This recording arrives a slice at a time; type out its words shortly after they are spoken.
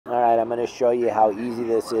I'm going to show you how easy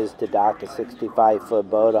this is to dock a 65-foot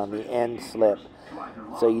boat on the end slip.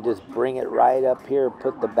 So you just bring it right up here,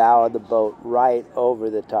 put the bow of the boat right over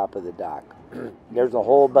the top of the dock. There's a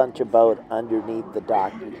whole bunch of boat underneath the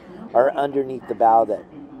dock, or underneath the bow that,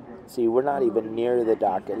 see, we're not even near the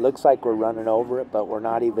dock. It looks like we're running over it, but we're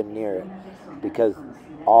not even near it because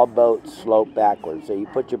all boats slope backwards. So you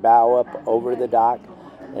put your bow up over the dock,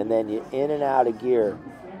 and then you in and out of gear.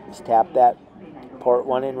 Just tap that port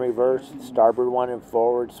one in reverse, starboard one in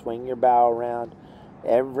forward, swing your bow around.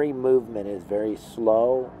 Every movement is very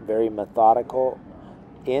slow, very methodical.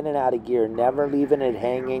 In and out of gear, never leaving it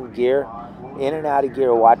hanging gear. In and out of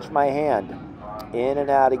gear, watch my hand. In and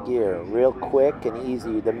out of gear, real quick and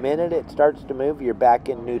easy. The minute it starts to move, you're back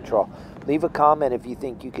in neutral. Leave a comment if you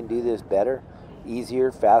think you can do this better,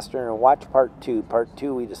 easier, faster, and watch part 2. Part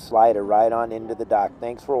 2, we just slide it right on into the dock.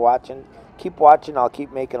 Thanks for watching. Keep watching. I'll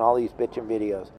keep making all these bitchin' videos.